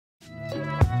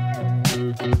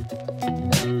Hi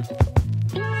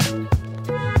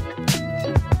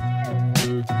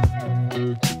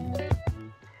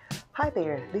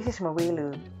there, this is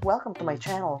Marilu. Welcome to my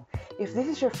channel. If this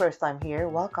is your first time here,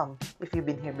 welcome. If you've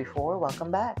been here before,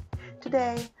 welcome back.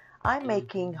 Today, I'm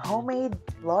making homemade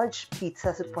large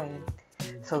pizza supreme.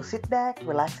 So sit back,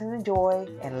 relax and enjoy,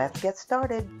 and let's get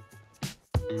started.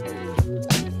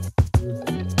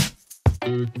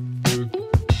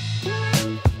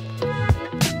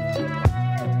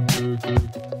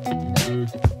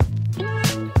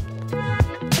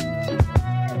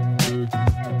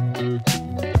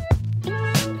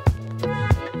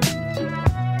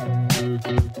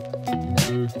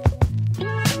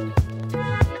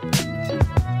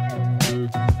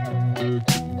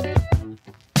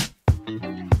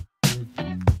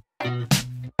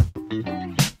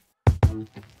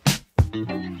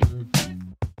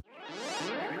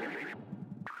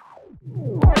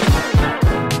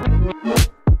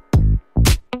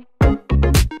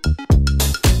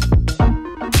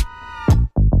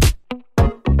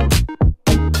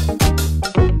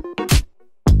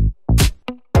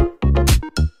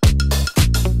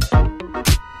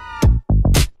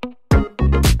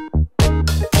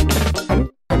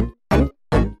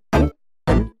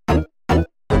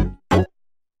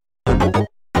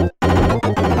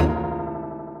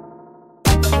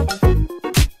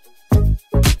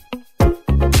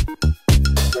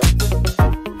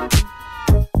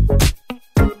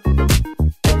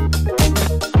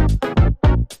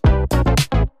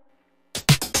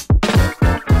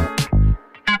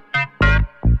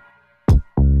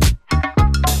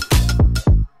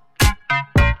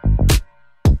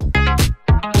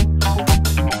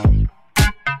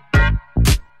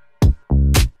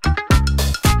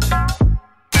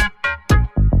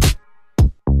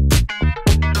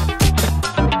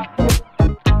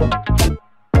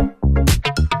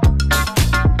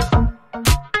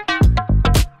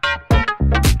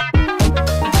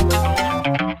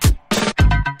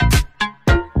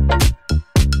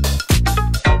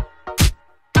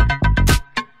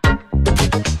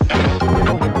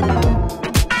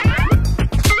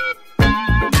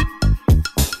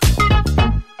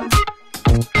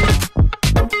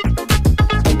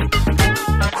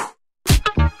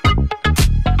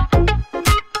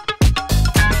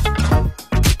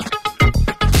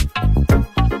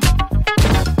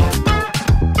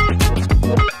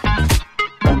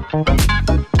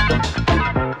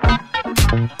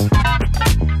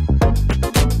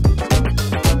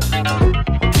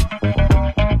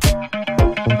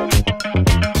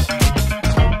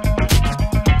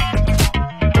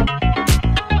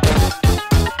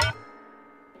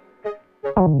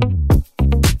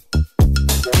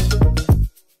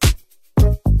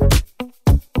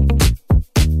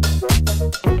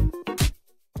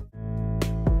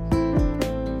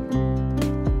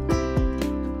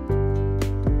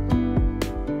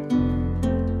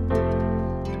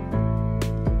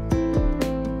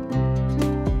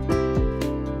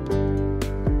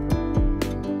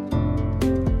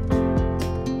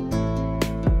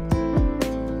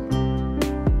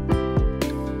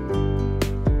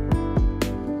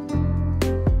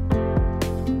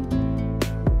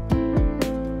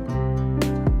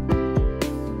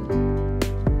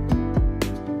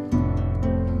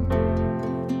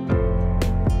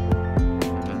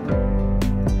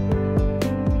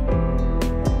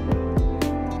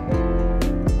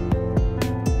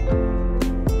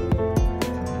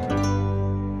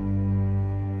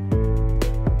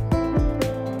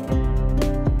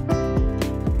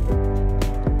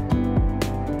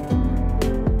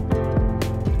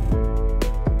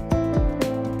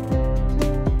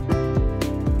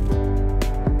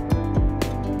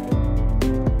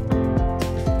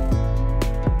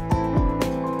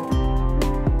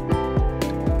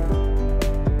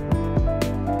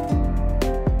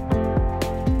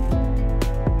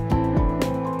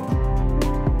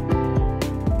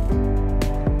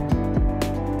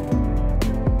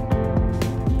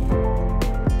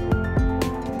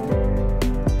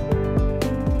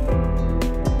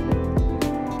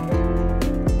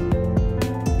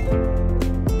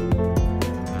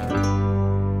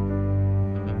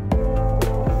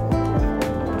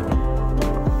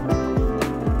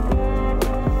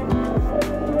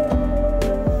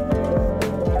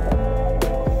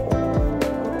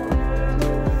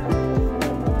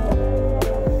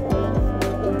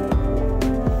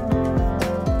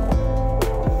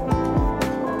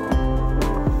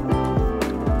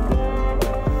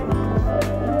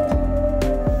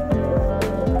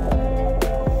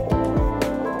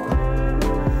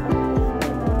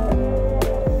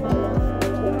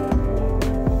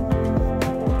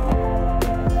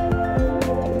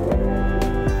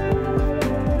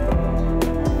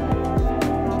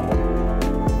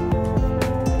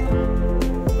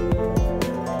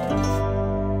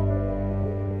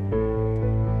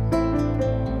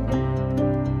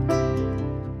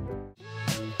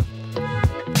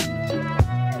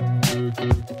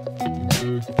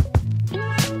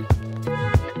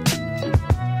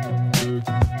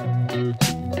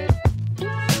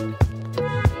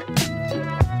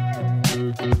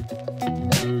 Thank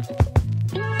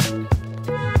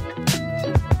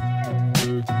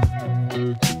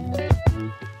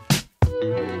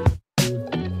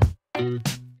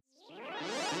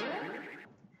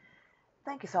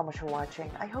you so much for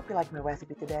watching. I hope you liked my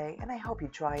recipe today and I hope you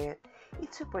try it.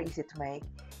 It's super easy to make.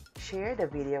 Share the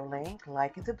video link,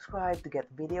 like and subscribe to get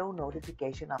video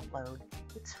notification upload.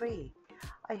 It's free.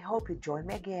 I hope you join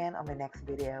me again on my next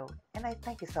video and I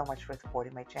thank you so much for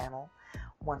supporting my channel.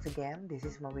 Once again, this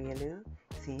is Maria Lu.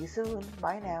 See you soon.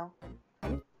 Bye now.